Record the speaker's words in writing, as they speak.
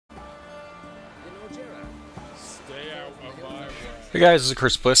Hey guys, this is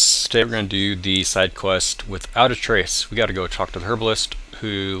Chris Bliss. Today we're going to do the side quest Without a Trace. We got to go talk to the herbalist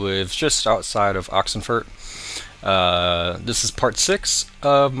who lives just outside of Oxenfurt. This is part 6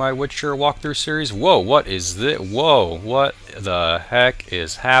 of my Witcher walkthrough series. Whoa, what is this? Whoa, what the heck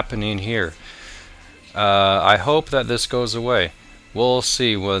is happening here? I hope that this goes away. We'll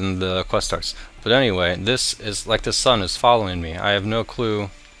see when the quest starts. But anyway, this is like the sun is following me. I have no clue.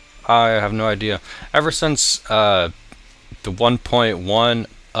 I have no idea. Ever since the 1.1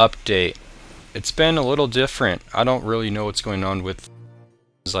 update, it's been a little different. I don't really know what's going on with,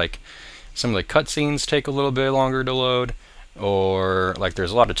 like, some of the cutscenes take a little bit longer to load, or like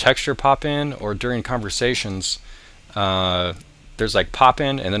there's a lot of texture pop in, or during conversations there's like pop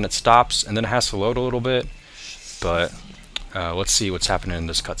in and then it stops and then it has to load a little bit. But let's see what's happening in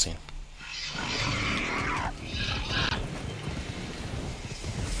this cutscene.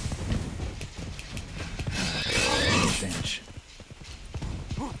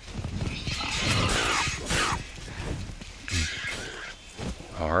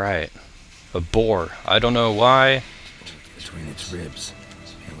 Alright. A boar. I don't know why. Between its ribs,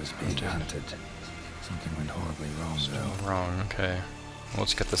 it was being hunted. Something went horribly wrong, though. Wrong, okay.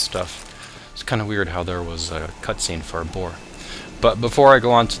 Let's get this stuff. It's kind of weird how there was a cutscene for a boar. But before I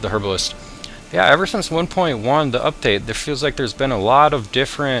go on to the herbalist, yeah, ever since 1.1, the update, there feels like there's been a lot of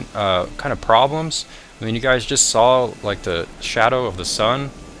different kind of problems. I mean, you guys just saw like the shadow of the sun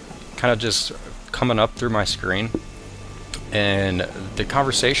kind of just coming up through my screen. And the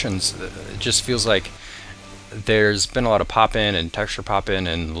conversations, it just feels like there's been a lot of pop-in and texture pop-in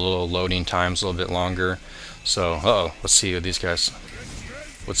and little loading times a little bit longer. So, uh-oh, let's see these guys.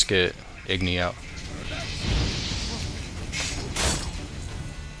 Let's get Igni out.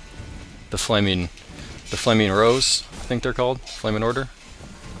 The Flaming Rose, I think they're called. Flaming Order.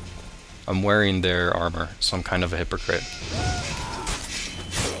 I'm wearing their armor, so I'm kind of a hypocrite.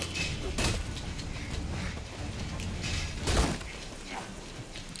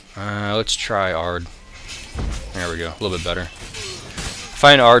 Let's try Ard. There we go, a little bit better. I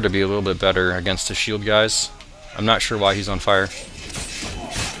find Ard to be a little bit better against the shield guys. I'm not sure why he's on fire.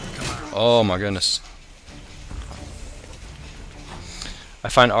 Oh my goodness. I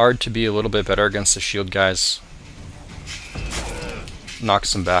find Ard to be a little bit better against the shield guys.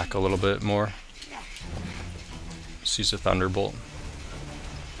 Knocks them back a little bit more. Let's use a Thunderbolt.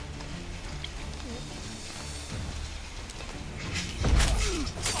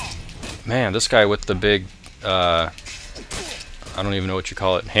 Man, this guy with the big, I don't even know what you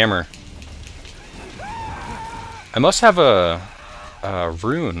call it, hammer. I must have a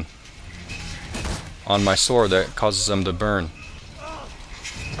rune on my sword that causes them to burn.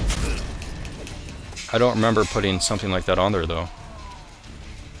 I don't remember putting something like that on there, though.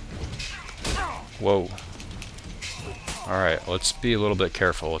 Whoa. Alright, let's be a little bit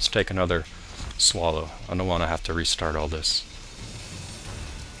careful. Let's take another swallow. I don't want to have to restart all this.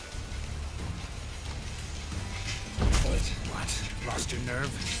 Lost your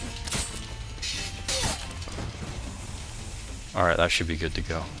nerve? Alright, that should be good to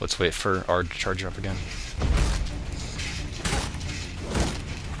go. Let's wait for Ard to charge up again.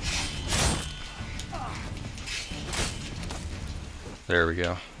 There we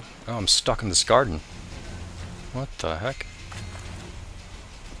go. Oh, I'm stuck in this garden. What the heck?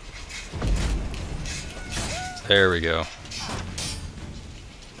 There we go.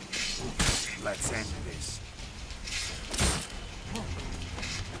 Let's end this.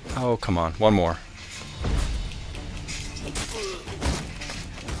 Oh, come on. One more.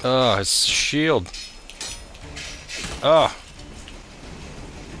 Oh, his shield. Oh.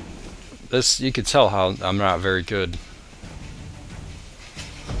 This, you could tell how I'm not very good.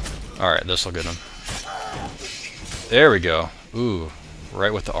 Alright, this will get him. There we go. Ooh,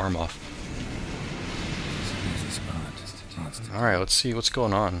 right with the arm off. Alright, let's see what's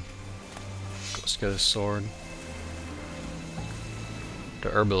going on. Let's get his sword. The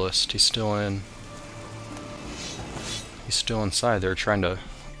herbalist, he's still in. He's still inside. They're trying to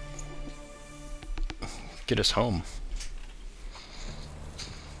get us home.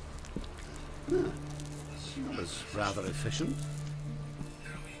 That was rather efficient.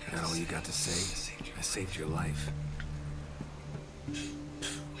 That all you got to say? I saved your life.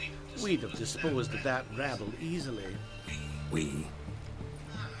 We'd have disposed of that rabble easily. We?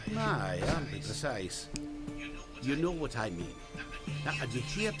 Aye, I'll be precise. You know what I mean. Now, are you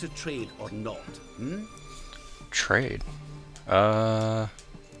here to trade or not? Hmm? Trade? Well,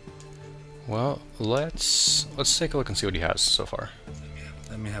 let's take a look and see what he has so far.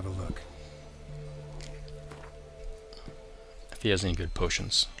 Let me have a look. If he has any good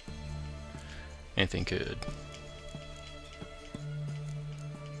potions. Anything good?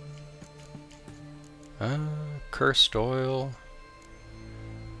 Cursed oil.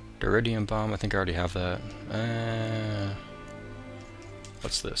 Deridium bomb, I think I already have that.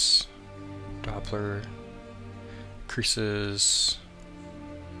 What's this? Doppler. Increases.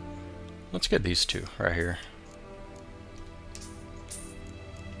 Let's get these two right here.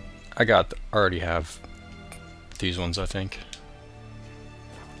 Already have these ones, I think.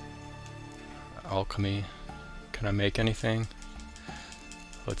 Alchemy. Can I make anything?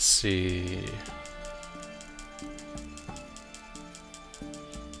 Let's see.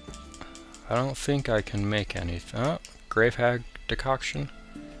 I don't think I can make anything. Oh, Grave Hag decoction.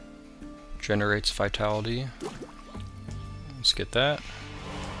 Generates vitality. Let's get that.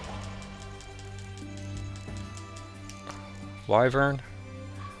 Wyvern.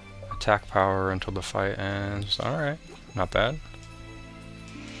 Attack power until the fight ends. Alright, not bad.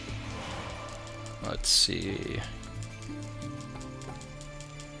 Let's see.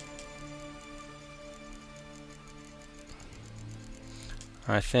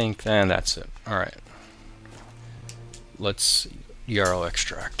 I think, and that's it. Alright. Let's Jarl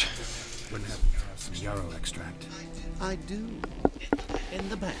extract. Wouldn't have some Jarl extract. I do. In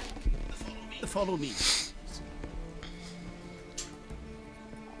the back. Follow me.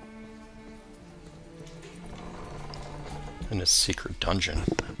 In a secret dungeon.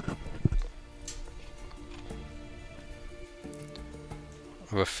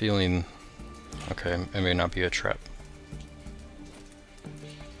 I have a feeling. Okay, it may not be a trap.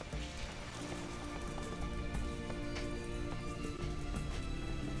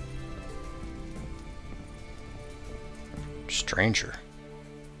 Stranger.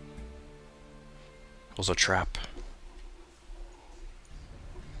 It was a trap.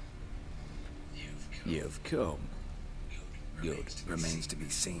 You've come. Good. Remains to be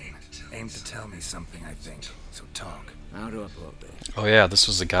seen. Aim to tell me something, I think. So talk. How do I put this? Oh yeah, this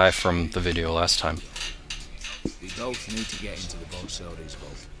was the guy from the video last time. We both need to get into the Bosodes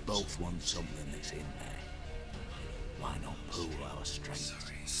vault. Both want something that's in there. Why not pool our strength?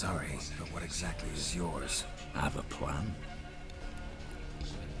 Sorry, but what exactly is yours? I have a plan.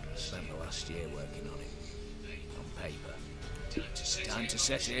 Spent the last year working on it. On paper. Time to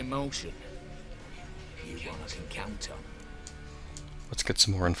set it in motion. You one I can count on. Let's get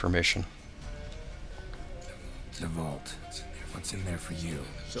some more information. The vault. What's in there for you?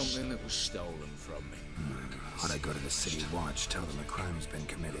 Something that was stolen from me. Ought I go to the city watch, tell them a crime's been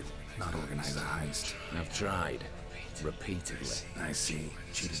committed, not organize a heist? I've tried. Repeatedly. I see.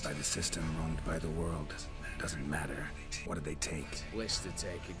 Cheated by the system, wronged by the world. Doesn't matter. What did they take? List to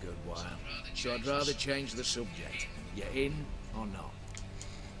take a good while. So I'd rather change the subject. You in or not?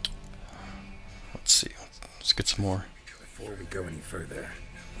 Let's see. Let's get some more. Before we go any further,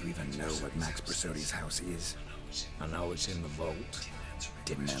 do you even know what Max Brasodi's house is? I know it's in the vault.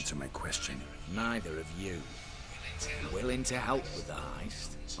 Didn't answer my question. Neither of you. Willing to help with the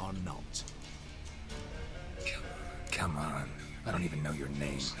heist or not? Come on. I don't even know your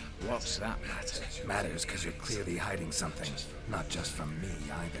name. What's that matter? Matters because you're clearly hiding something. Not just from me,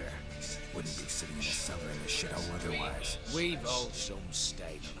 either. Wouldn't be sitting in a cellar in this shithole otherwise. We've all some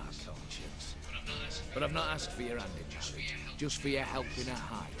stain on our conscience. But I've not asked for your hand in marriage. Just for your help in a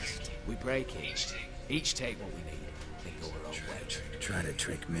heist. We break in. Each take what we need. Then go our own way. Try to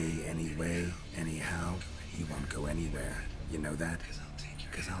trick me anyway, anyhow. You won't go anywhere. You know that?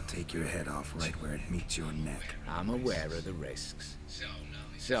 Because I'll take your head off right where it meets your neck. I'm aware of the risks.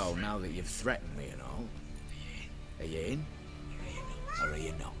 So, now that you've threatened me and all, are you in? Or are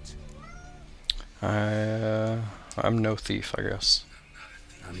you not? I'm no thief, I guess.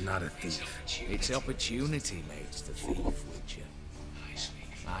 I'm not a thief. It's opportunity makes the thief, Witcher.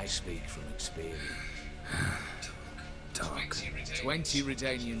 I speak from experience. Talk. 20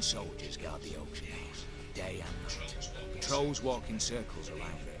 Redanian soldiers guard the auction house, day and night. Patrols walk in circles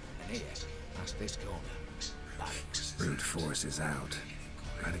around it, and here, past this corner, barracks. Brute force is out.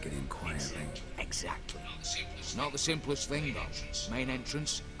 Gotta get in quietly. Exactly. Not the simplest thing, though. Main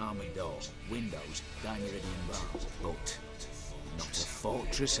entrance, armored door, windows, Dineridian bars. But not a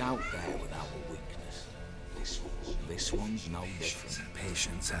fortress out there without a weakness. This one's no different.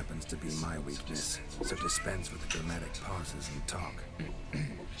 Patience happens to be my weakness, so dispense with the dramatic pauses and talk.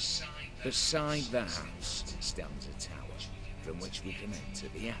 Beside the house stands a tower, from which we can enter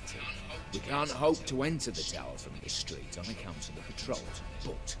the attic. We can't hope to enter the tower from this street on account of the patrols,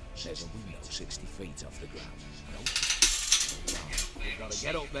 but there's a window 60 feet off the ground. We've got to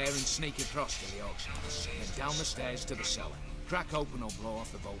get up there and sneak across to the auction house, then down the stairs to the cellar. Crack open or blow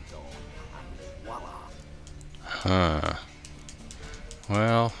off the vault door, and voila. Huh.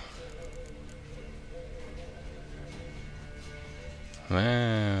 Well,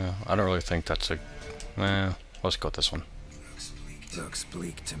 I don't really think that's a... let's go with this one. Looks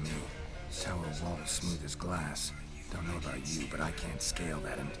bleak to me. Tower wall smooth as glass. Don't know about you, but I can't scale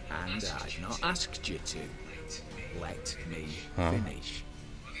that. And I've not asked you to. Let me finish.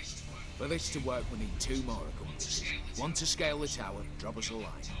 For this to work, we need 2 more accomplices. One to scale the tower, drop us a line.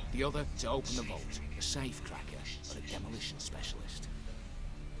 The other to open the vault, a safe cracker or a demolition specialist.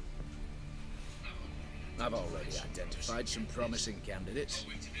 I've already identified some promising candidates.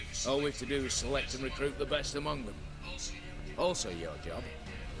 All we have to do is select and recruit the best among them. Also your job.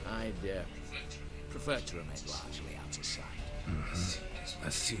 I'd prefer to remain largely out of sight.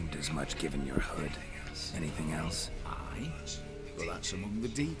 Assumed as much given your hood. Anything else? Aye. Well, that's among the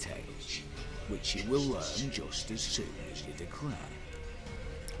details, which you will learn just as soon as you declare.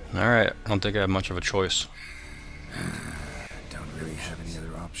 Alright, I don't think I have much of a choice. Don't really have any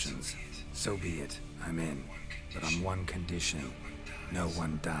other options. So be it. I'm in. But on one condition. No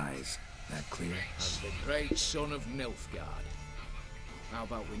one dies. That clear? As the great son of Nilfgaard. How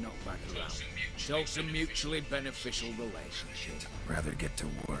about we knock back around? Show some mutually beneficial relationship. Rather get to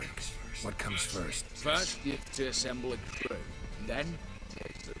work. What comes first? First, you have to assemble a crew. Then,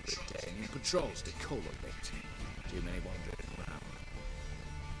 there's the retaining patrols to cull a bit. Too many wandering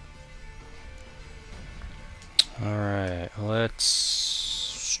around. Alright,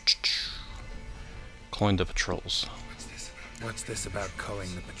 let's... coin the patrols. What's this about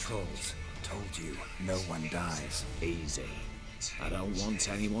culling the patrols? Told you, no one dies. Easy. I don't want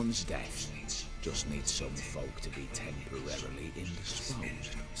anyone's death. Just need some folk to be temporarily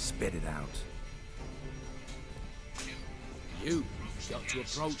indisposed. Spit it out. You've got to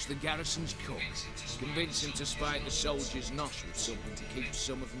approach the garrison's cook. Convince him to spite the soldiers' nosh with something to keep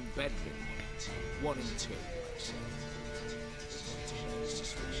some of them bedridden. 1 in 2, let's say.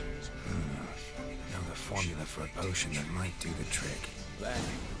 Know the formula for a potion that might do the trick. There.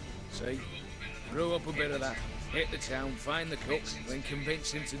 See? Brew up a bit of that. Hit the town, find the cook, then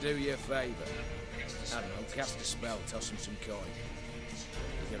convince him to do you a favour. I don't know, cast a spell, toss him some coin.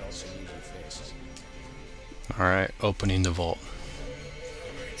 You can also use your fists. Alright, opening the vault.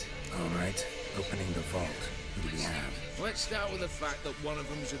 Alright, opening the vault. Who do we have? Let's start with the fact that one of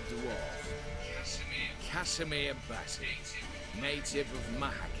them's a dwarf. Casimir Bassi, native of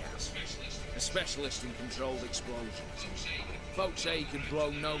Mahakam, a specialist in controlled explosions. Folks say he could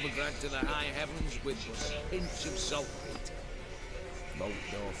blow Novigrad to the high heavens with just a pinch of saltpeter. Bolt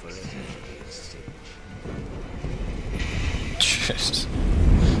door for him. Just...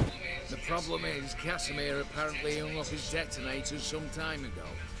 The problem is, Casimir apparently hung up his detonators some time ago.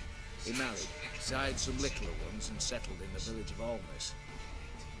 He married, sired some littler ones, and settled in the village of Almas.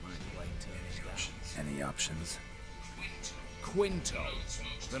 Might plain turn him down. Any options? Quinto,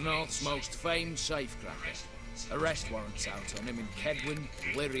 the North's most famed safecracker. Arrest warrants out on him in Kedwin,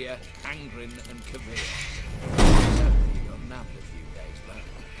 Lyria, Angrin, and Kavir. He got nabbed a few days back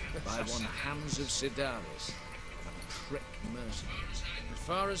by one Hans of Sidaris, a prick mercenary. As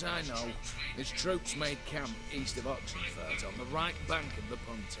far as I know, his troops made camp east of Oxenfurt on the right bank of the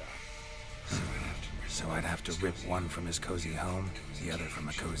Punta. So I'd have to rip one from his cozy home, the other from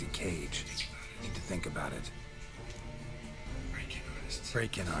a cozy cage. Need to think about it.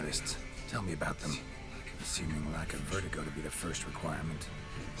 Break-in artists. Tell me about them. Assuming lack of vertigo to be the first requirement.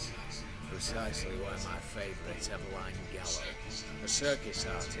 Precisely why my favourite Eveline Gallo, a circus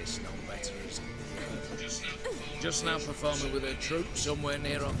artist, no better is just now performing with her troupe somewhere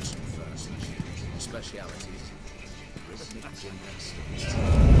near Oxenfurt. Specialities: rhythmic gymnastics.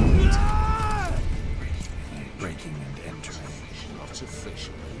 Breaking and entering. Not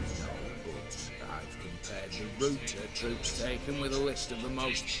officially, no, but I've compared the route her troops taken with a list of the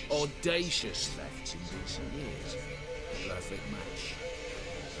most audacious thefts in recent years. Perfect match.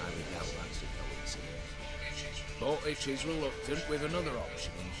 I doubt that's a coincidence. But if she's reluctant, with another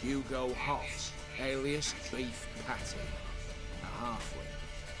option in Hugo Hoff, alias Beef Patty, a halfling.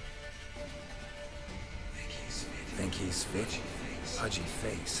 Think he's fit? Pudgy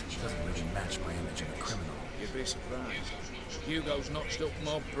face doesn't really match my image of a criminal. You'd be surprised. Hugo's notched up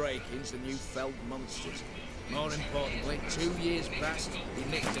more break-ins than you felled monsters. More importantly, 2 years past, he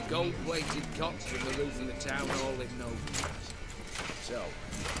nicked a gold-plated cot from the roof of the town hall in Novigrad. So,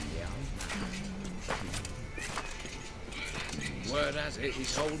 yeah. Word has it,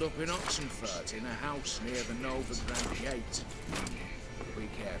 he's holed up in Oxenfurt in a house near the Novigrad gate. Be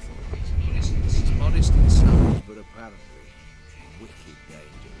careful. He's modest in size, but apparently wicked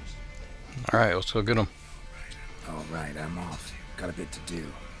dangerous. Alright, let's go get him. Alright, I'm off. Got a bit to do.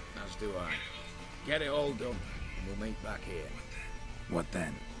 As do I. Get it all done, and we'll meet back here. What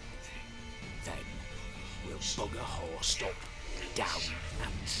then? Then, we'll bugger horsed up. down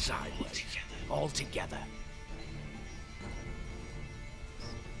and sideways, all together.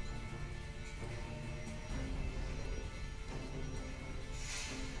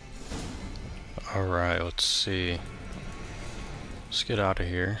 Alright, let's see. Let's get out of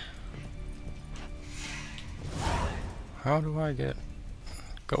here. How do I get...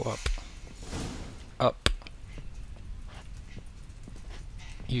 Go up. Up.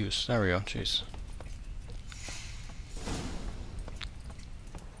 Use. There we go. Jeez.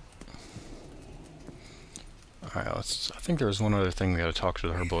 Alright, let's... I think there was one other thing we gotta talk to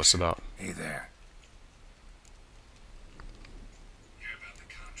the herbalist about. Hey there.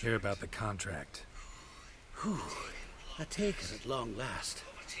 Hear about the contract. Whew. A taker at long last.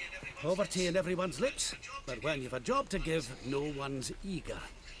 Poverty in everyone's lips, but when you've a job to give, no one's eager.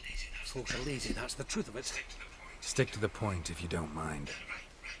 Folk are lazy, that's the truth of it. Stick to the point if you don't mind.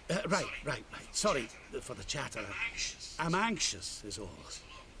 Right. Sorry for the chatter. I'm anxious, is all.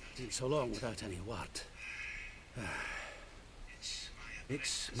 Been so long without any word.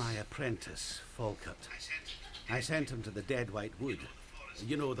 It's my apprentice, Folkert. I sent him to the Dead White Wood.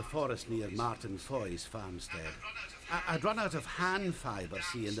 You know, the forest near Martin Foy's farmstead. I'd run out of hand fibre,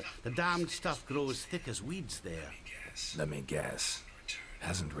 see, and the damned stuff grows thick as weeds there. Let me guess.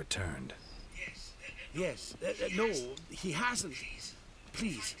 Hasn't returned. Yes, no, he hasn't.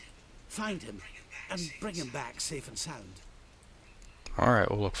 Please, find him and bring him back safe and sound. Alright,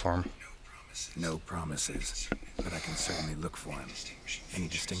 we'll look for him. No promises, but I can certainly look for him. Any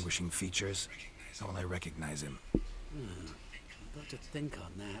distinguishing features? How will I recognize him? Got to think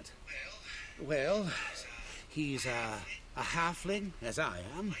on that. Well, he's a halfling, as I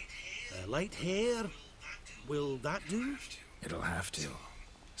am. Light hair. Will that do? It'll have to.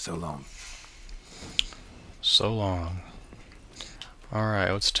 So long. So long.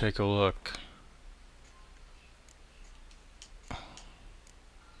 Alright, let's take a look.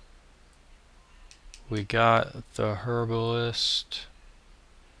 We got the herbalist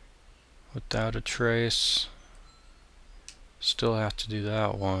without a trace. Still have to do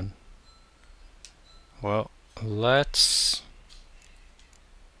that one. Well, let's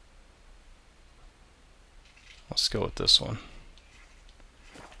go with this one.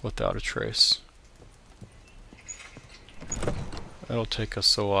 Without a trace. It'll take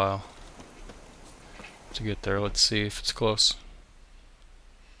us a while to get there. Let's see if it's close.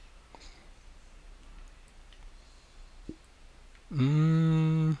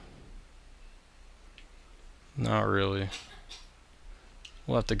 Not really.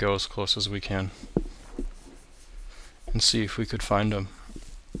 We'll have to go as close as we can and see if we could find him.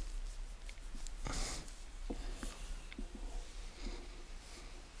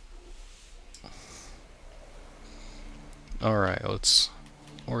 Alright,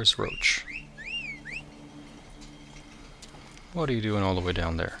 where's Roach? What are you doing all the way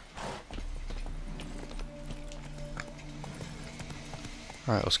down there?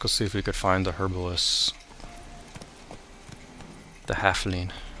 Alright, let's go see if we could find the herbalist. The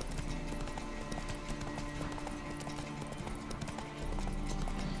halfling.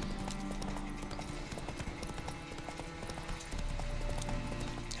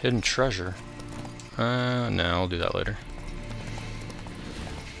 Hidden treasure? No, I'll do that later.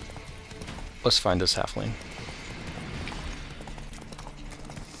 Let's find this halfling.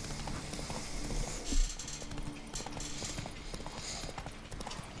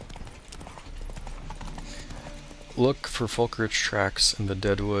 Look for Folkert's tracks in the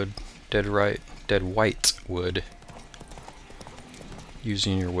dead white wood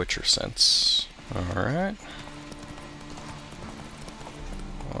using your Witcher sense. Alright.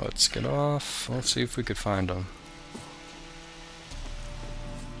 Let's get off. Let's see if we could find him.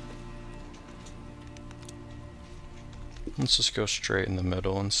 Let's just go straight in the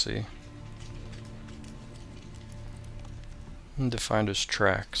middle and see. And to find his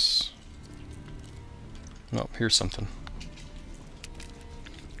tracks. Nope, here's something.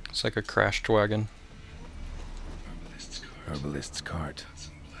 It's like a crashed wagon. Herbalist's cart.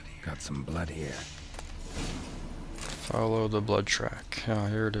 Got some blood here. Follow the blood track. Ah,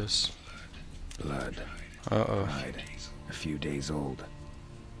 here it is. Blood. Uh-oh. Dried. A few days old.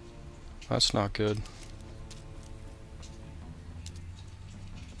 That's not good.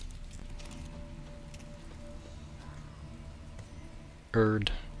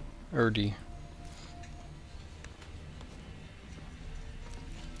 Erdy.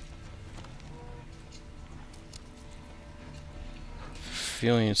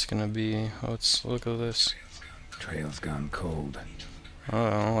 Feeling it's gonna be. Let's look at this. Trail's gone cold. Oh,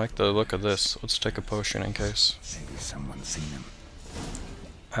 I don't like the look of this. Let's take a potion in case. Maybe someone's seen him.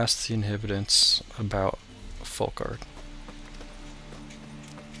 Ask the inhabitants about Folkert.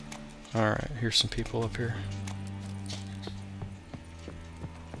 Alright, here's some people up here.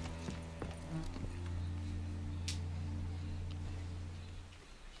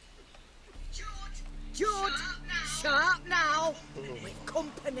 Jude! Shut up now! We've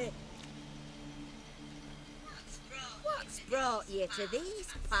company. What's brought you to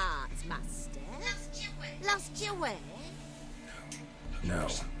these parts, master? Lost your way? No,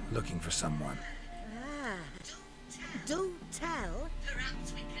 looking for someone. Ah, do tell.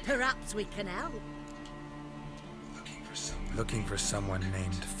 Perhaps we can help. Looking for someone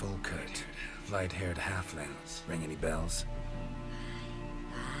named Folkert. Light-haired halfling. Ring any bells?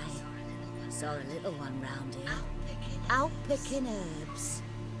 Aye. Saw a little one round here. Out picking herbs.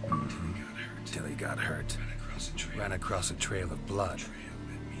 Till he got hurt. Ran across a trail of blood.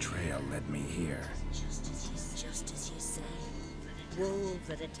 Trail led me here. Just as you say. Wolves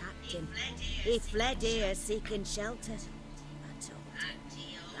had attacked him. He fled here seeking shelter. I told him,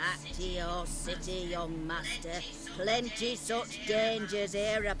 back to your city, young master. Plenty such dangers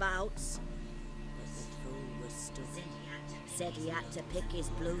hereabouts. But the fool was stubborn. Said he had to pick his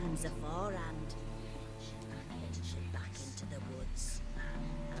blooms aforehand. And ventured back into the woods.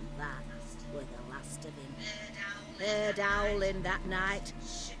 And that were the last of him. Heard howling that night.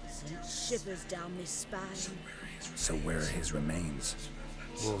 Sent shivers down my spine. So where are his remains?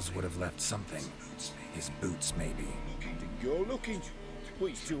 Wolves would have left something. His boots, maybe. Go looking. But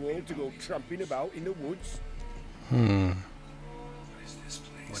he's too old to go tramping about in the woods.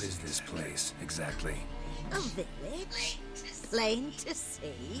 What is this place, exactly? A village? Plain to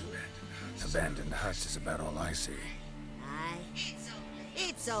see. Abandoned huts is about all I see. Aye.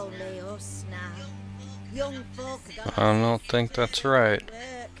 It's only us now. Young folk got I don't think that's right.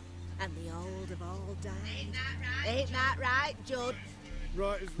 work, and the old have all died. Ain't that right, Judd?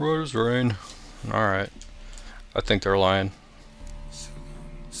 Right as Right as rain. Alright. I think they're lying.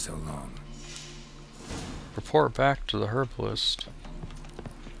 So long. Report back to the herbalist.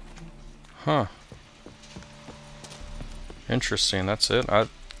 Huh. Interesting, that's it. I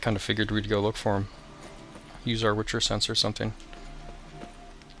kind of figured we'd go look for him. Use our Witcher sense or something.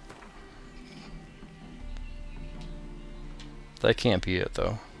 That can't be it,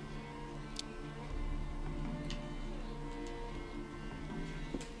 though.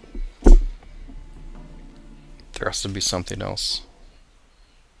 There has to be something else.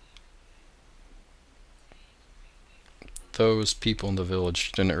 Those people in the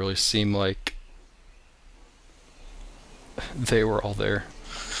village didn't really seem like they were all there.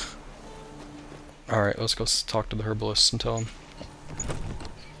 Alright, let's go talk to the herbalist and tell him.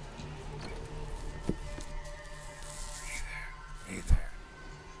 Hey there.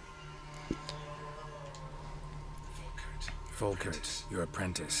 Folkert, your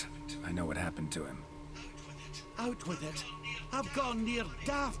apprentice. I know what happened to him. Out with it. I've gone near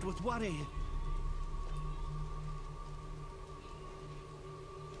daft with worry.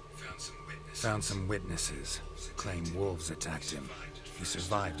 Found some witnesses. Claim wolves attacked him. He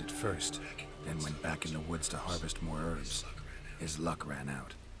survived at first, then went back in the woods to harvest more herbs. His luck ran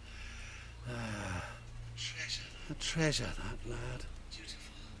out. A treasure, that lad.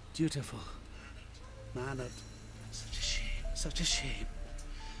 Dutiful. Mannered. Such a shame.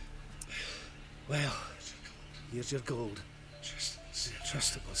 Well, here's your gold. I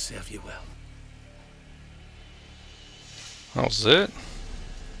trust it will serve you well. That was it?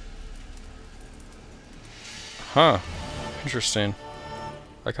 Huh. Interesting.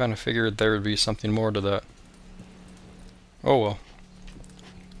 I kind of figured there would be something more to that. Oh well.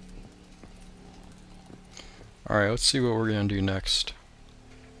 Alright, let's see what we're going to do next.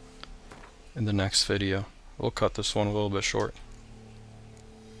 In the next video. We'll cut this one a little bit short.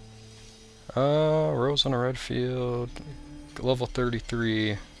 Rose on a red field. Level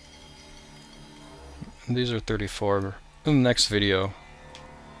 33. These are 34. In the next video,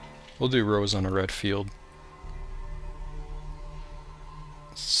 we'll do Rose on a red field.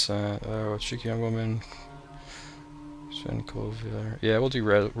 Cheeky young woman. Yeah, we'll do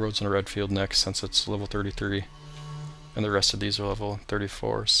Roads on a red field next since it's level 33. And the rest of these are level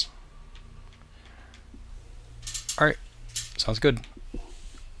 34s. Alright, sounds good.